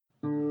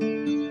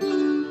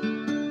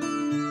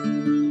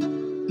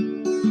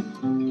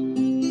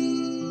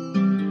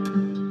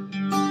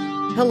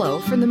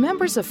Hello from the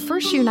members of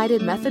First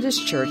United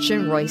Methodist Church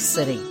in Royse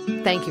City.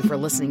 Thank you for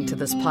listening to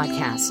this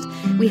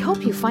podcast. We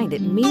hope you find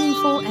it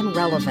meaningful and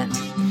relevant.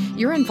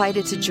 You're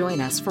invited to join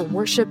us for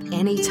worship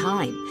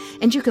anytime,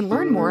 and you can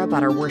learn more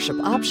about our worship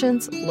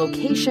options,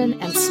 location,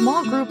 and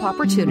small group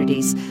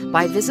opportunities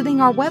by visiting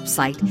our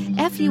website,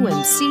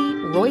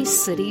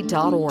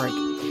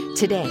 fumcroysecity.org.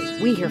 Today,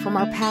 we hear from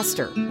our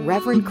pastor,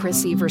 Reverend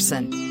Chris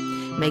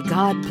Everson. May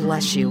God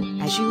bless you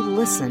as you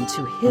listen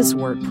to His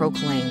word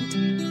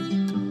proclaimed.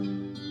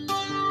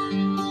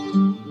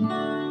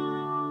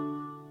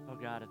 Oh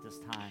God, at this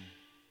time,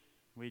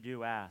 we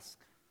do ask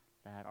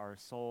that our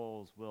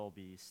souls will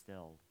be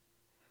stilled,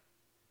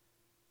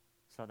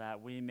 so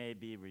that we may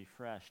be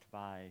refreshed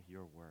by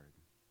your word,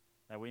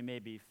 that we may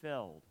be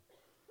filled,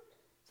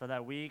 so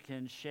that we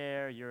can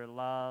share your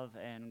love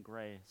and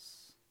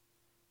grace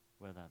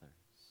with others.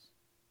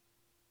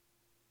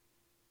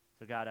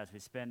 So God, as we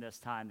spend this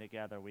time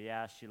together, we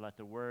ask you, let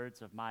the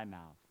words of my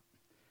mouth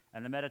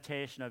and the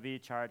meditation of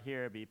each heart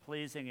here be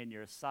pleasing in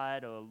your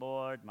sight, O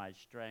Lord, my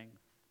strength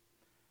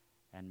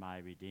and my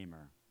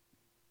Redeemer.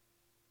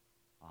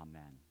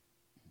 Amen.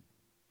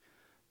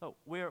 So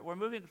we're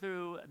moving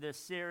through this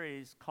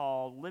series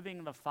called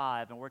Living the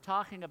Five, and we're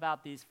talking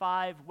about these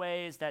 5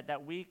 ways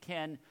that we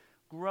can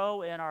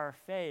grow in our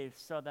faith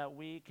so that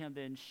we can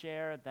then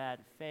share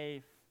that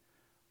faith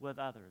with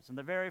others. And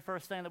the very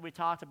first thing that we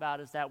talked about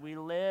is that we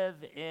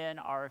live in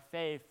our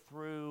faith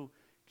through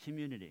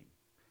community.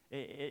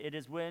 It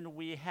is when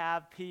we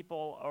have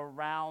people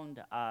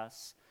around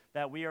us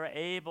that we are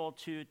able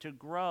to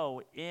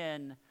grow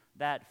in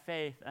that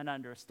faith and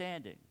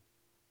understanding,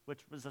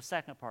 which was the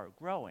second part,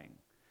 growing.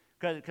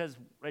 Because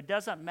it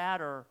doesn't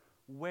matter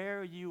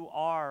where you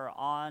are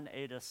on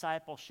a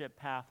discipleship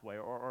pathway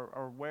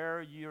or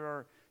where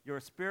your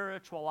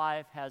spiritual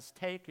life has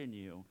taken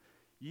you,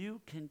 you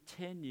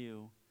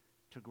continue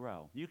to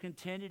grow. You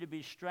continue to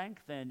be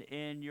strengthened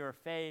in your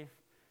faith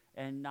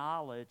and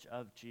knowledge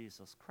of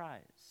Jesus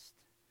Christ.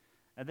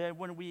 And then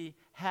when we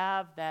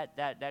have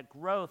that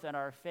growth in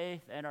our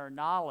faith and our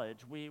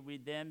knowledge, we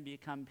then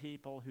become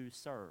people who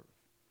serve.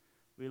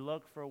 We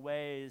look for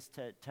ways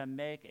to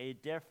make a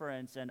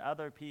difference in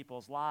other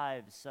people's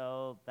lives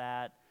so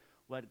that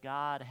what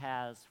God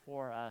has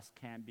for us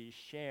can be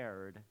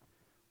shared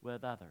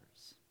with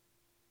others.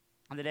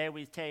 And today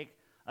we take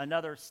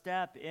another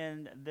step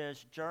in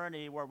this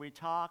journey where we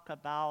talk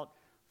about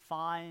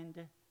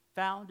found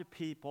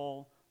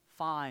people,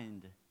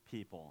 find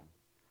people.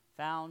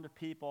 Found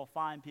people,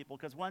 find people.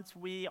 Because once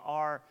we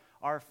are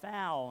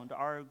found,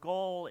 our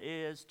goal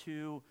is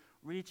to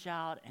reach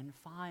out and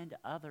find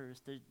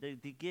others, to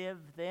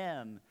give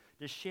them,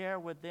 to share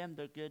with them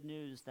the good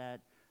news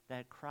that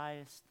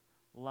Christ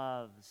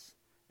loves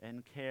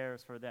and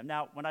cares for them.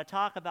 Now, when I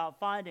talk about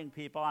finding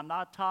people, I'm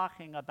not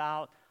talking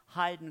about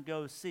hide and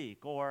go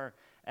seek, or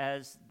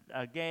as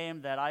a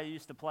game that I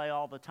used to play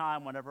all the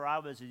time whenever I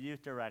was a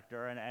youth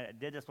director, and I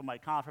did this with my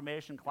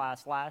confirmation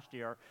class last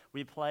year.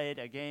 We played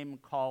a game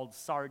called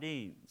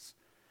Sardines.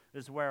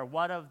 This is where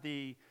one of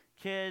the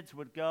kids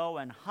would go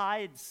and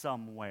hide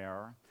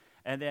somewhere,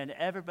 and then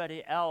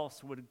everybody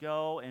else would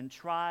go and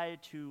try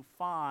to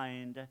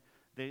find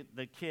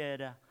the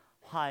kid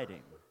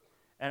hiding.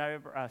 And I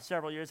remember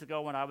several years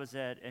ago when I was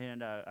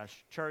in a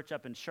church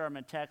up in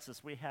Sherman,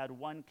 Texas, we had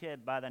one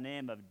kid by the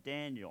name of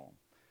Daniel.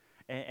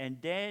 And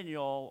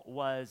Daniel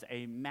was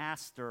a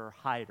master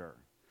hider.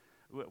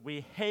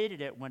 We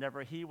hated it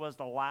whenever he was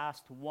the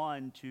last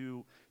one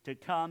to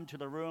come to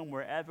the room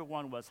where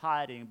everyone was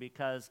hiding,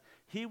 because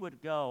he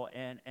would go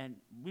and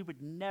we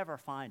would never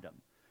find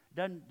him.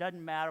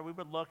 Doesn't matter. We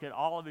would look at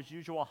all of his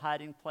usual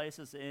hiding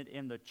places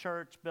in the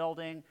church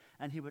building,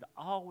 and he would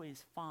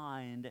always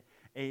find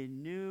a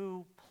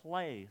new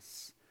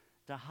place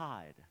to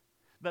hide.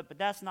 But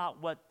that's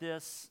not what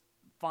this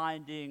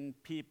found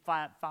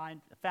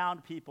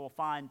people,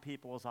 find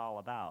people is all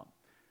about.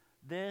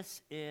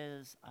 This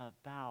is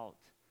about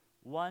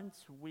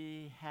once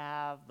we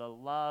have the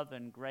love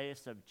and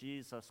grace of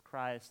Jesus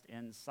Christ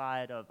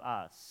inside of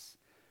us,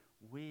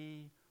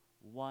 we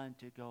want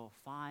to go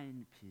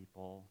find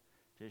people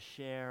to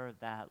share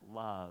that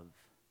love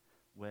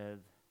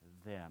with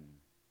them.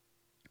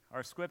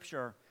 Our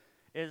scripture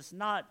is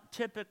not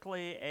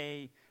typically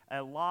a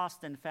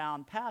lost and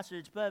found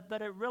passage, but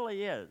it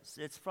really is.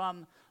 It's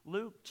from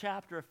Luke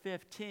chapter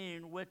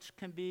 15, which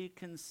can be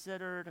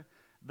considered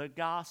the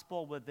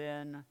gospel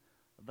within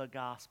the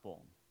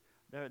gospel.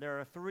 There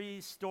are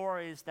 3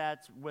 stories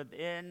that's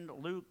within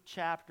Luke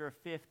chapter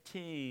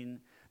 15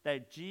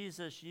 that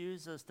Jesus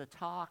uses to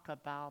talk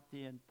about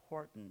the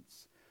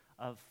importance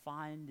of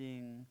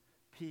finding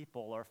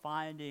people or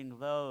finding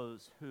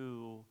those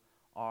who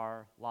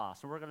are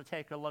lost. So we're going to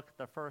take a look at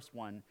the first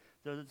one.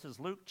 So this is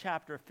Luke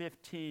chapter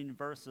 15,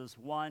 verses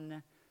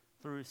 1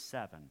 through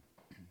 7.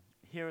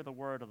 Hear the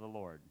word of the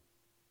Lord.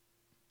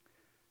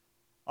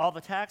 All the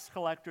tax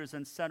collectors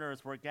and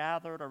sinners were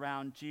gathered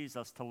around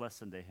Jesus to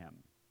listen to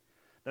him.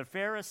 The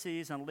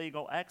Pharisees and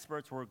legal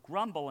experts were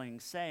grumbling,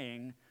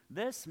 saying,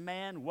 "This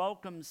man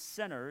welcomes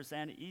sinners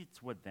and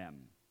eats with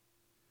them."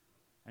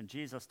 And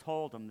Jesus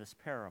told him this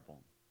parable.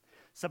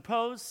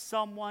 Suppose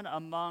someone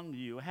among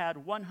you had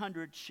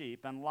 100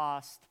 sheep and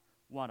lost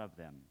one of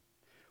them.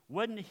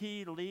 Wouldn't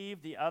he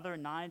leave the other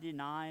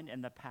 99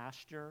 in the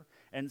pasture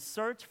and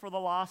search for the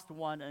lost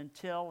one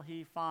until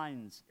he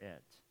finds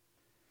it?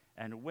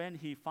 And when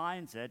he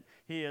finds it,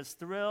 he is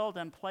thrilled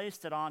and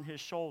placed it on his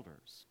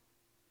shoulders.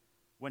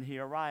 When he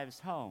arrives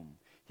home,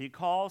 he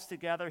calls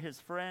together his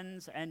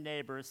friends and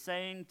neighbors,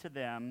 saying to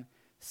them,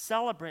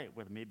 "Celebrate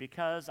with me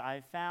because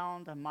I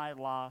found my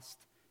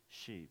lost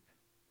sheep."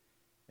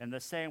 In the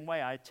same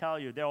way, I tell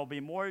you, there will be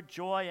more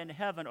joy in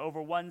heaven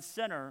over one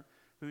sinner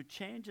who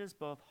changes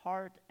both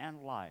heart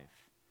and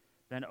life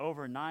than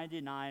over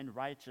 99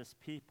 righteous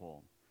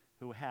people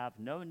who have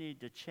no need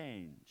to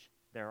change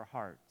their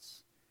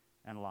hearts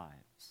and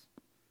lives.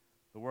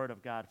 The word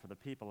of God for the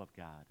people of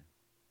God.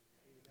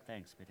 Amen.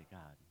 Thanks be to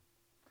God.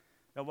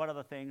 Now, one of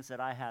the things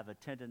that I have a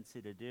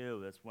tendency to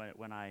do is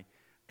when I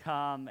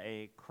come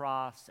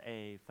across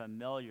a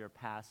familiar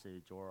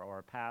passage or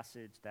a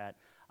passage that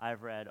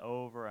I've read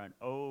over and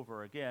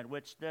over again,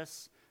 which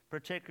this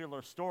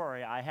particular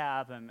story I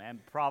have,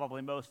 and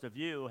probably most of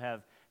you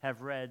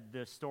have read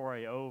this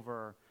story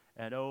over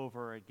and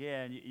over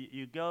again.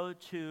 You go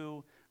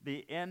to the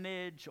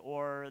image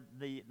or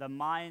the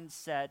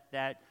mindset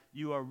that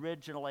you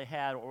originally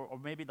had, or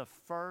maybe the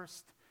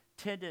first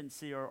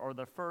tendency or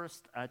the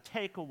first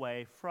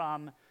takeaway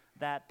from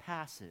that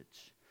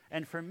passage.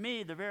 And for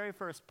me, the very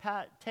first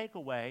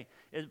takeaway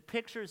is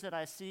pictures that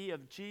I see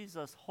of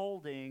Jesus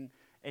holding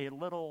a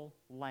little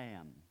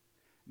lamb,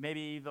 maybe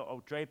either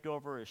draped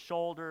over his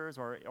shoulders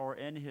or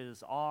in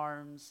his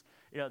arms.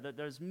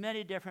 There's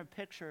many different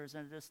pictures,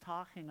 and it is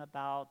talking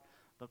about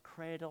the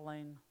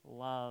cradling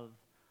love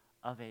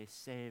of a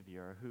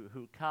Savior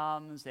who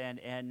comes,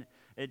 and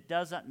it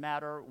doesn't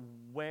matter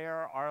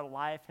where our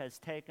life has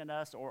taken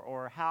us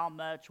or how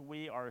much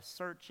we are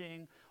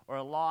searching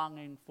or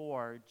longing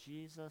for,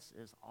 Jesus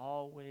is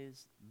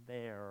always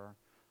there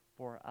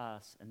for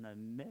us in the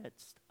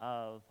midst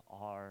of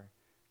our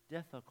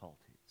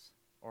difficulties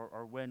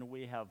or when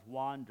we have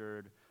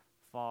wandered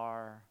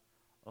far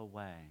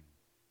away.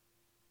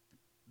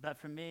 But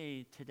for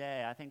me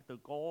today, I think the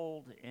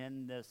gold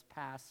in this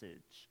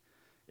passage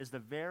is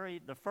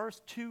the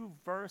first two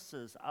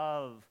verses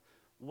of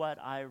what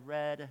I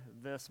read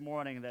this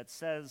morning that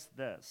says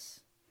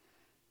this: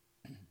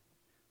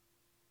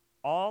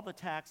 all the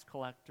tax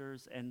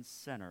collectors and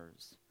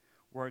sinners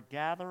were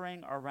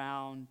gathering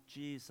around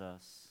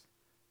Jesus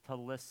to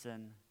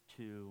listen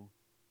to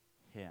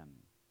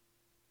him.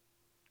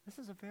 This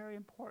is a very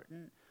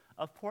important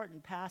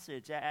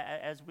passage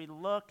as we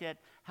look at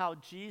how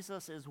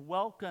Jesus is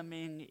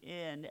welcoming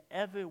in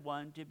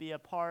everyone to be a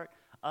part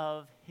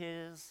of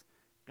his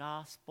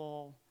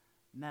gospel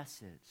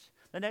message.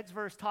 The next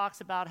verse talks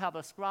about how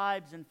the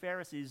scribes and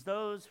Pharisees,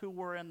 those who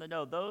were in the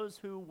know, those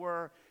who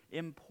were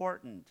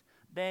important,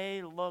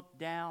 they looked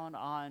down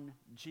on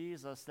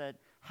Jesus, that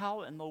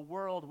how in the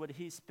world would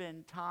he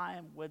spend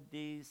time with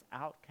these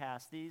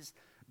outcasts,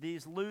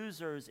 these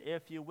losers,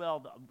 if you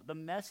will. The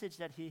message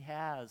that he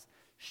has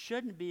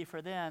shouldn't be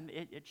for them.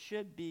 It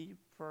should be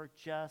for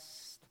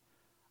just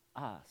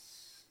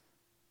us.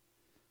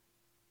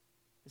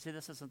 You see,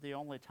 this isn't the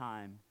only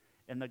time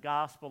in the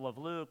Gospel of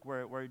Luke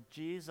where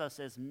Jesus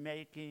is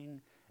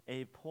making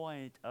a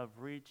point of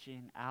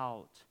reaching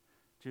out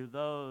to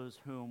those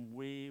whom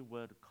we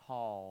would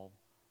call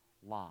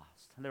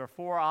lost. And there are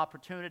 4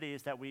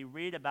 opportunities that we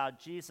read about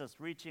Jesus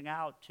reaching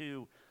out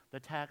to the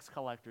tax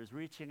collectors,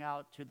 reaching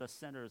out to the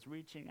sinners,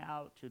 reaching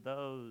out to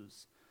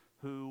those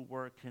who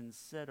were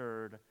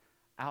considered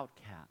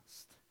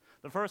outcast.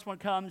 The first one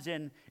comes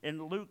in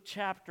Luke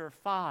chapter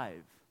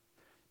 5.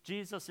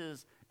 Jesus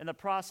is in the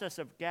process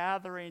of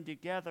gathering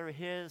together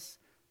his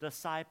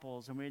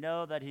disciples, and we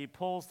know that he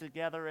pulls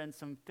together in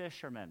some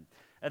fishermen.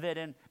 And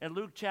then in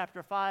Luke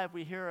chapter 5,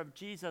 we hear of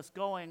Jesus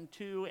going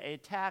to a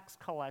tax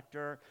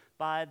collector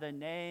by the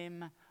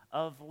name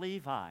of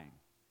Levi.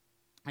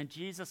 And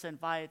Jesus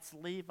invites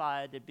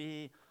Levi to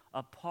be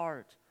a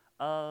part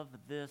of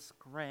this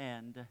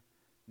grand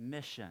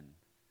mission.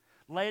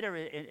 Later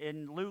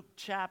in Luke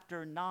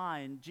chapter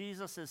 9,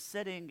 Jesus is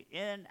sitting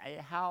in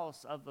a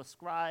house of the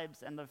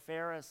scribes and the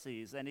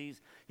Pharisees, and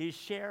he's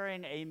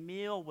sharing a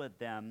meal with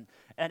them.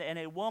 And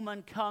a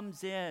woman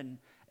comes in,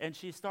 and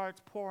she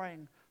starts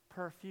pouring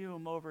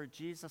perfume over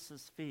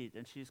Jesus' feet,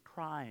 and she's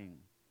crying.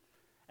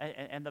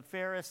 And the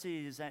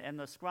Pharisees and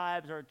the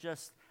scribes are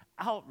just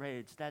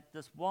outraged that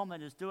this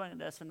woman is doing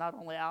this, and not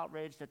only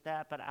outraged at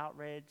that, but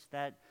outraged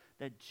that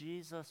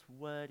Jesus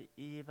would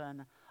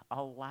even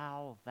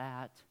allow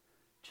that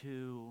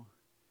to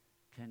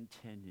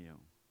continue.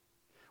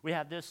 We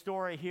have this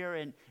story here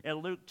in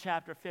Luke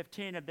chapter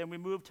 15, and then we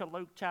move to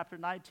Luke chapter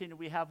 19, and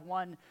we have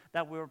one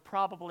that we're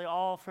probably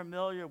all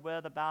familiar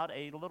with about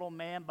a little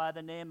man by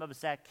the name of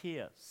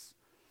Zacchaeus,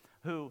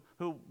 who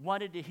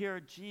wanted to hear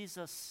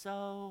Jesus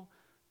so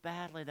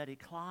badly that he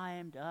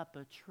climbed up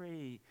a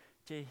tree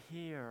to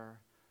hear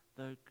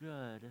the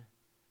good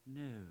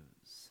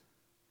news.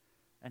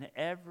 And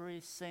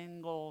every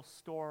single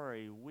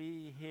story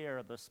we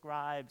hear, the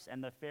scribes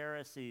and the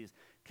Pharisees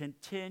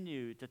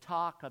continue to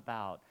talk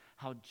about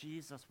how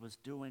Jesus was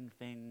doing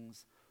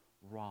things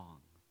wrong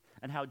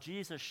and how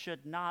Jesus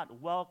should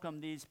not welcome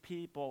these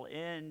people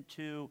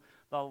into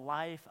the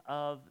life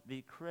of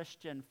the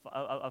Christian,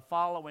 of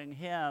following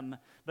him,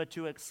 but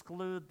to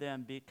exclude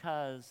them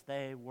because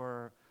they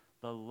were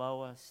the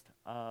lowest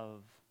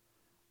of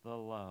the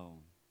low.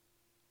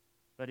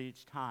 But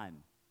each time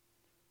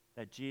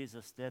that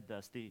Jesus did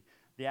this,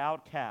 the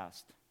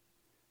outcast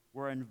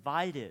were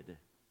invited,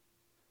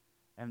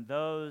 and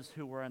those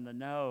who were in the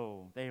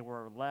know, they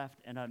were left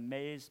in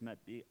amazement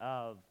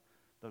of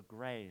the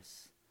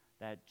grace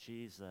that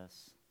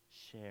Jesus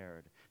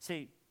shared.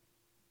 See,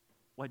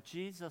 what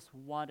Jesus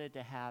wanted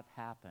to have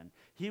happen,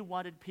 he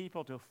wanted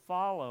people to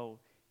follow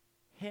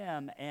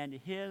him and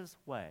his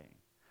way.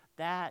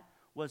 That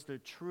was the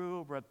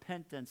true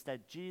repentance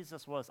that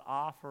Jesus was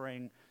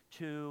offering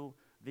to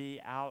the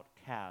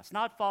outcast.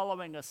 Not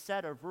following a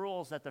set of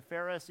rules that the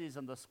Pharisees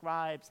and the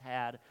scribes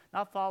had,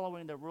 not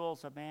following the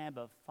rules of man,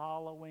 but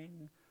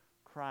following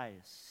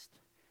Christ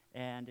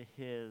and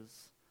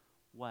his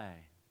way.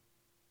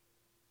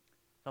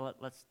 So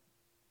let's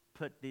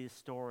put these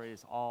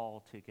stories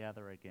all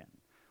together again.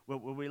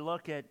 When we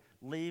look at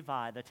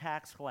Levi, the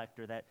tax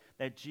collector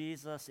that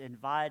Jesus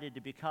invited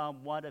to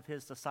become one of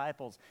his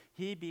disciples,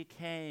 he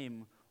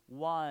became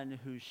one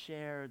who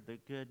shared the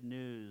good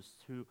news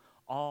to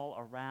all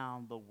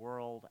around the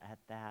world at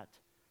that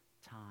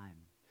time.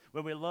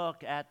 When we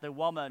look at the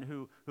woman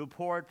who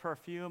poured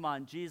perfume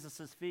on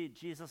Jesus' feet,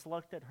 Jesus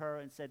looked at her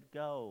and said,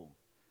 "Go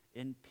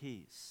in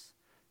peace.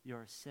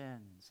 Your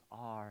sins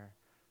are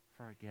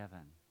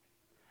forgiven."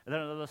 And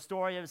then the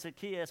story of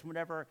Zacchaeus,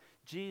 whenever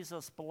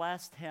Jesus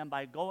blessed him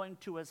by going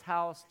to his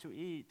house to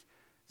eat,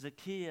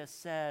 Zacchaeus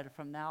said,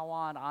 "From now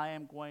on, I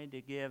am going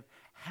to give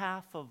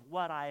half of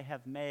what I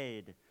have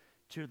made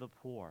to the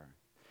poor.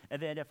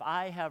 And then if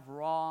I have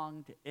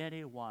wronged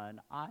anyone,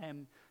 I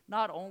am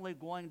not only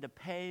going to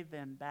pay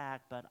them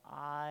back, but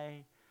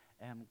I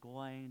am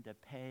going to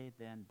pay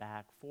them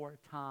back 4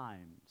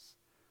 times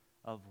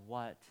of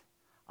what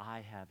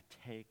I have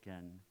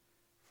taken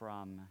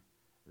from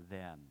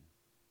them."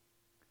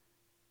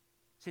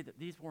 See, that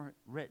these weren't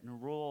written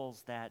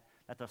rules that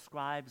the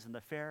scribes and the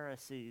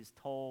Pharisees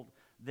told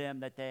them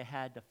that they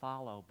had to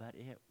follow, but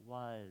it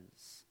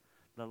was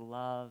the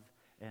love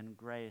and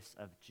grace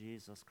of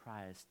Jesus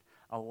Christ,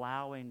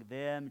 allowing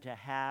them to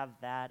have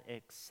that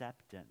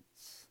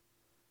acceptance,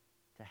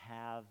 to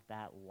have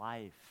that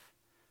life,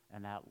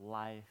 and that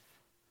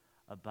life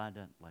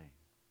abundantly.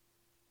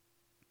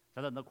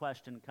 So then the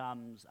question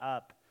comes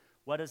up,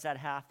 what does that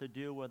have to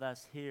do with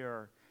us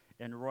here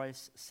in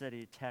Royce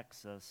City,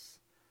 Texas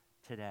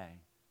today?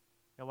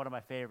 You know, one of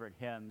my favorite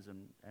hymns,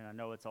 and I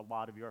know it's a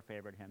lot of your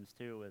favorite hymns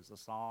too, is the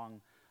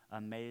song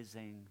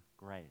Amazing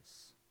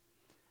Grace.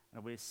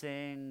 And we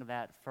sing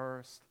that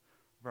first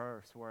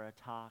verse where it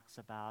talks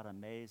about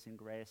amazing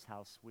grace,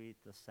 how sweet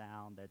the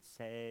sound that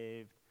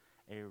saved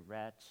a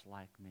wretch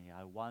like me.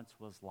 I once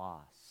was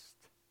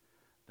lost,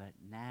 but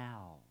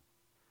now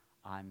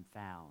I'm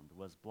found.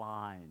 Was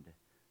blind,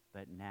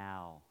 but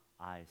now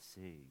I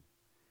see.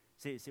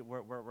 See,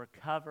 we're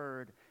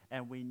covered,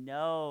 and we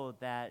know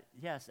that,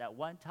 yes, at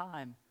one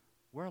time,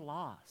 we're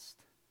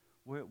lost.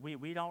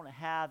 We don't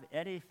have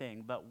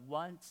anything, but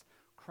once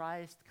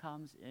Christ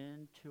comes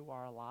into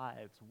our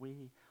lives,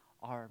 we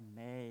are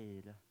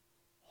made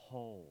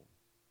whole.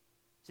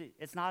 See,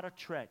 it's not a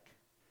trick.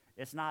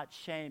 It's not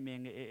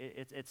shaming.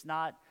 It's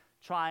not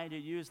trying to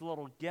use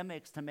little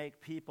gimmicks to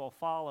make people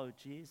follow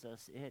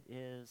Jesus. It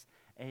is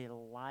a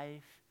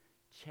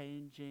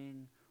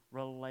life-changing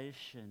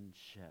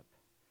relationship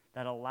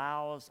that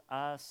allows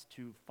us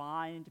to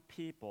find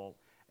people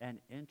and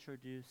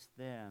introduce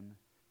them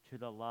to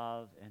the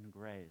love and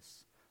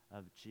grace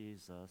of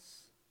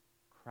Jesus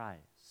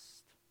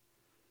Christ.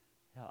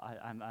 You know,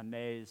 I'm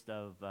amazed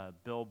of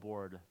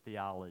billboard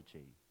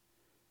theology.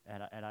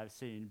 And I've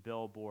seen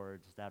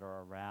billboards that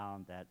are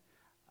around that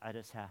I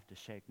just have to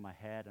shake my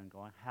head and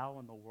going, how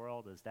in the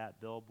world is that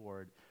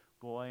billboard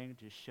going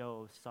to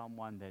show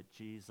someone that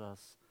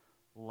Jesus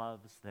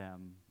loves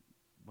them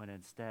when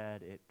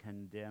instead it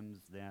condemns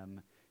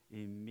them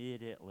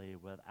immediately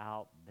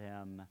without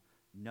them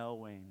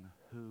knowing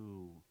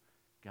who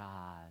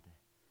God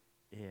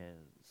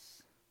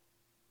is?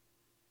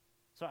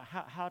 So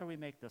how do we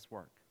make this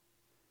work?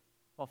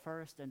 Well,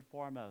 first and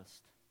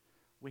foremost,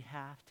 we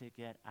have to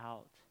get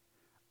out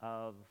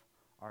of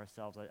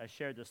ourselves. I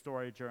shared the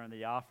story during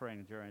the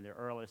offering, during the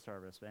early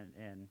service,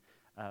 and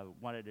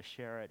wanted to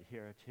share it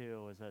here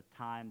too. It was a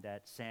time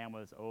that Sam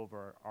was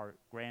over. Our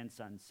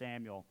grandson,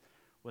 Samuel,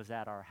 was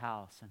at our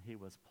house, and he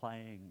was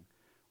playing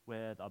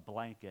with a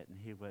blanket, and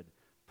he would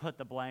put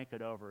the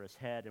blanket over his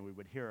head, and we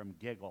would hear him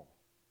giggle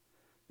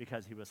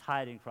because he was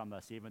hiding from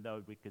us, even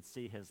though we could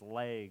see his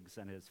legs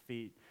and his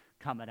feet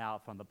coming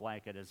out from the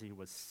blanket as he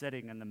was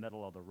sitting in the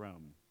middle of the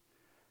room.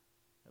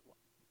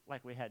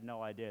 Like we had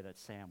no idea that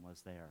Sam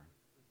was there.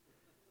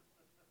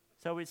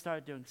 So we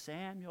started doing,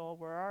 Samuel,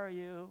 where are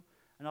you?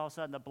 and all of a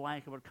sudden the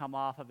blanket would come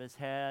off of his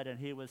head, and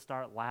he would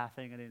start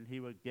laughing, and then he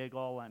would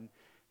giggle, and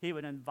he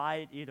would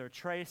invite either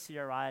Tracy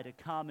or I to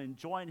come and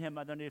join him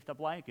underneath the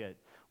blanket,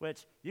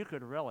 which you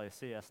could really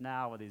see us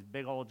now with these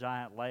big old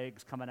giant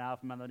legs coming out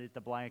from underneath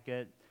the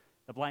blanket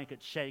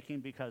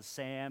shaking because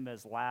Sam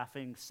is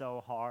laughing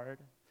so hard.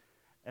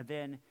 And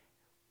then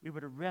we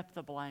would rip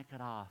the blanket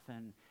off,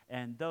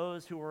 and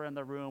those who were in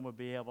the room would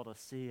be able to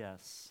see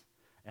us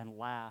and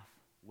laugh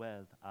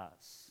with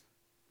us.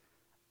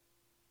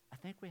 I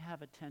think we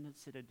have a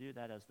tendency to do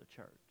that as the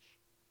church.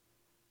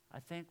 I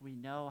think we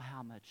know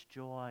how much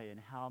joy and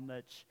how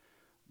much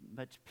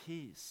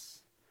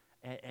peace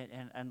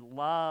and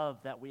love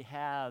that we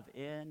have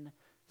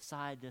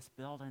inside this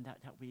building, that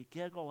we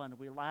giggle and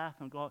we laugh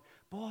and go,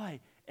 boy,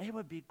 it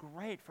would be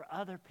great for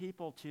other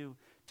people to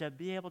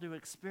be able to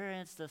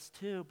experience this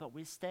too, but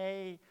we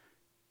stay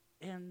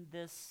in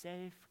this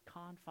safe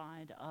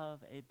confine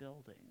of a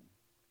building.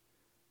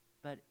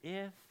 But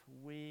if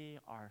we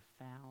are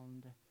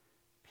found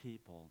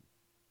people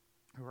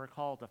who are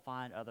called to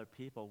find other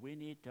people, we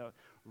need to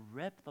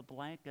rip the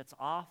blankets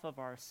off of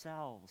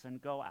ourselves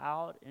and go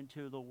out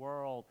into the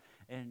world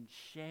and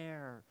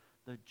share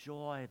the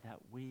joy that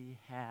we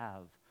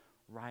have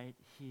right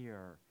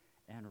here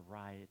and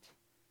right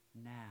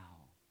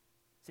now.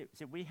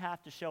 See, we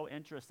have to show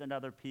interest in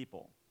other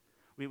people.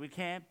 We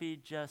can't be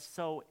just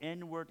so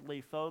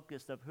inwardly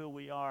focused of who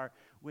we are.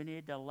 We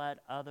need to let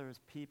others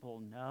people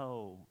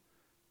know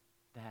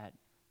that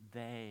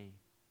they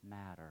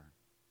matter.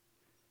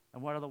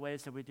 And one of the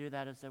ways that we do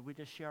that is that we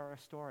just share our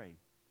story.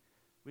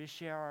 We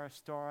share our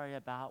story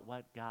about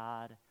what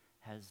God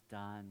has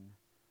done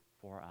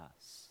for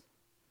us.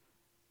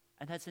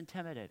 And that's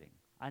intimidating.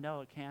 I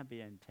know it can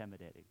be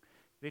intimidating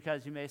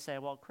because you may say,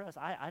 well, Chris,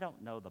 I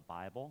don't know the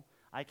Bible.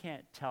 I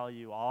can't tell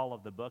you all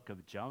of the book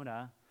of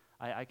Jonah.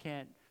 I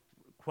can't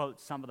quote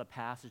some of the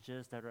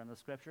passages that are in the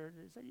scripture.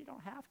 He said, you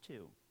don't have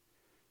to.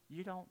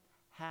 You don't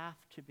have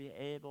to be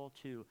able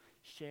to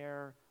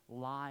share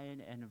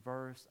line and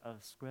verse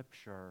of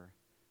scripture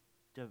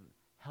to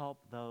help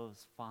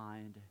those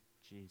find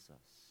Jesus.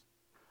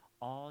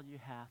 All you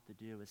have to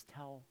do is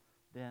tell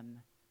them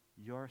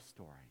your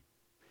story.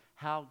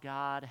 How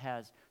God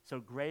has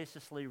so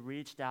graciously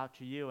reached out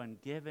to you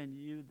and given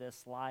you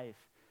this life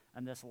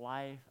and this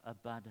life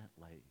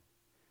abundantly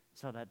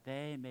so that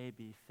they may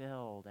be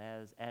filled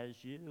as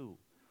you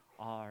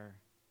are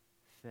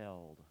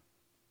filled.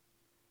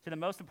 So the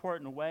most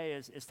important way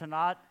is to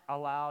not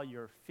allow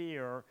your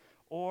fear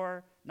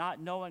or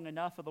not knowing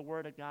enough of the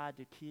Word of God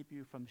to keep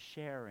you from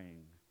sharing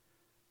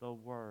the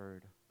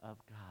Word of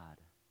God.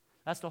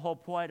 That's the whole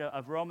point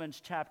of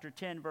Romans chapter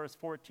 10, verse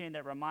 14,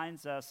 that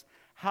reminds us,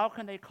 how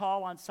can they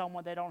call on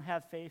someone they don't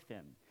have faith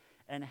in?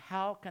 And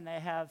how can they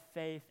have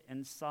faith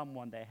in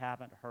someone they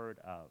haven't heard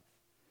of?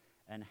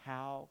 And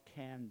how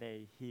can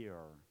they hear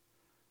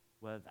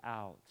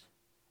without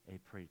a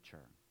preacher?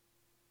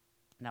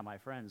 Now, my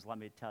friends, let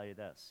me tell you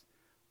this.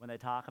 When they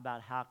talk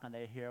about how can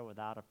they hear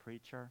without a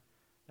preacher,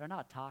 they're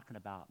not talking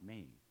about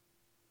me.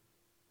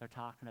 They're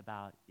talking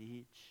about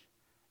each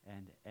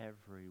and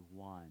every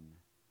one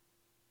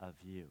of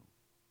you.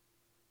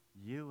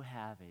 You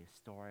have a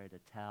story to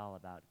tell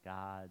about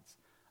God's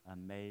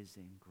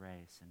amazing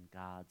grace and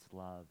God's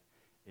love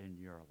in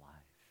your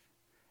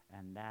life.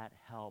 And that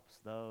helps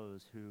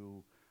those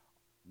who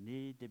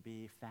need to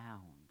be found,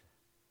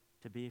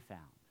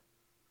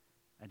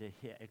 and to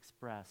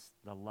express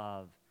the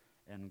love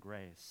and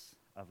grace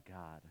of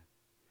God.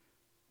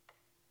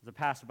 There's a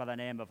pastor by the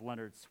name of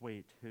Leonard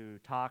Sweet who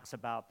talks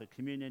about the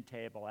communion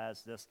table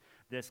as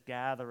this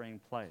gathering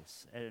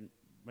place. And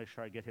make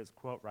sure I get his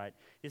quote right.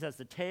 He says,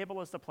 the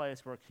table is the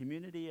place where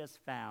community is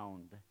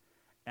found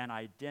and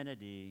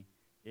identity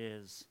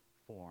is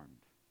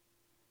formed.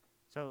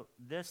 So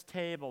this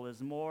table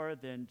is more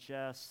than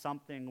just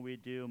something we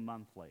do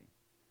monthly.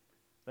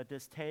 But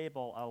this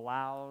table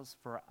allows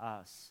for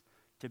us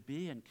to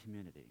be in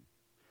community.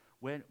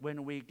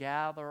 When we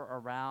gather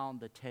around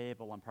the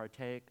table and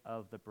partake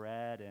of the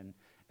bread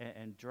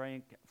and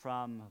drink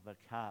from the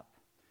cup,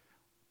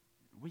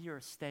 we are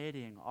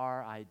stating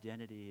our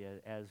identity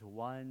as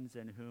ones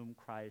in whom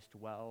Christ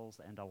dwells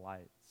and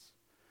delights,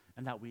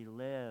 and that we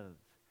live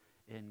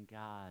in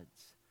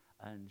God's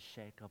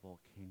unshakable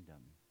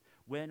kingdom.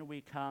 When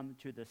we come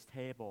to this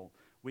table,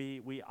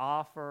 we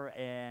offer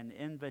an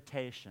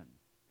invitation.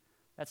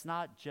 That's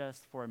not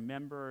just for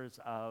members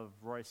of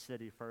Royce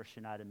City First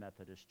United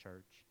Methodist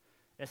Church.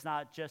 It's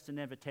not just an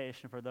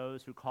invitation for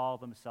those who call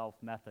themselves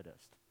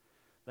Methodist,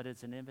 but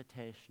it's an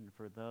invitation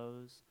for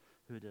those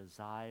who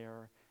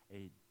desire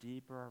a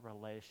deeper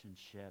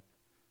relationship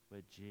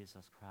with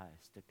Jesus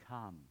Christ to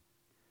come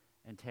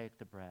and take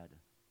the bread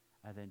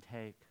and then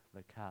take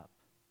the cup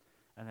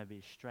and then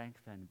be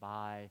strengthened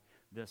by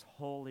this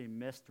holy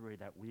mystery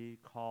that we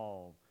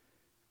call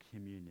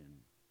communion.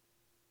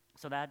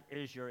 So that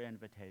is your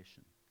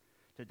invitation,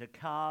 to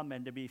come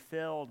and to be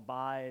filled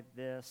by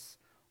this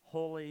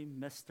holy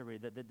mystery,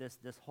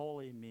 this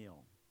holy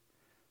meal,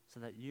 so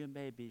that you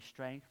may be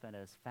strengthened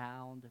as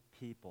found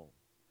people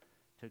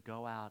to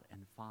go out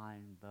and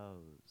find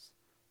those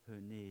who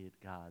need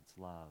God's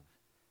love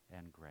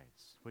and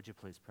grace. Would you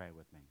please pray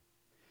with me?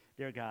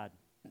 Dear God,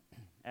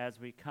 as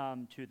we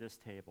come to this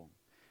table,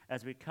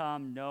 as we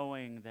come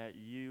knowing that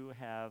you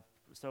have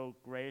so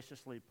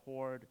graciously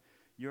poured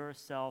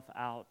yourself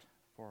out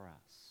for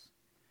us,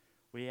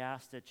 we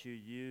ask that you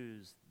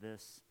use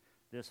this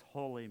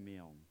holy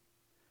meal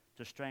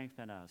to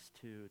strengthen us,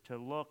 to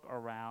look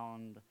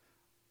around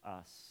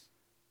us,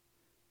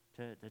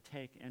 to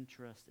take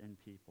interest in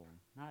people,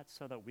 not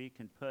so that we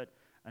can put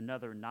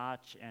another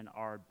notch in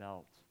our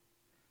belt,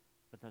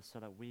 but so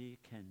that we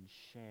can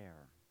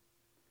share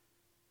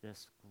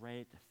this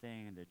great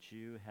thing that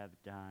you have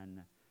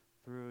done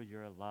through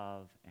your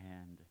love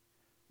and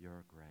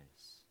your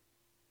grace.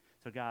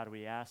 So God,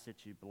 we ask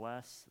that you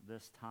bless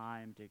this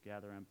time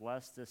together and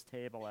bless this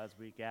table as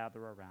we gather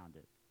around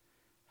it.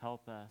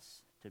 Help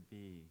us to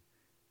be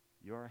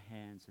your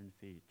hands and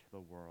feet to the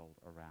world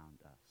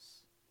around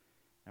us.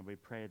 And we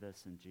pray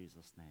this in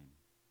Jesus' name.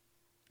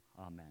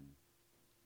 Amen.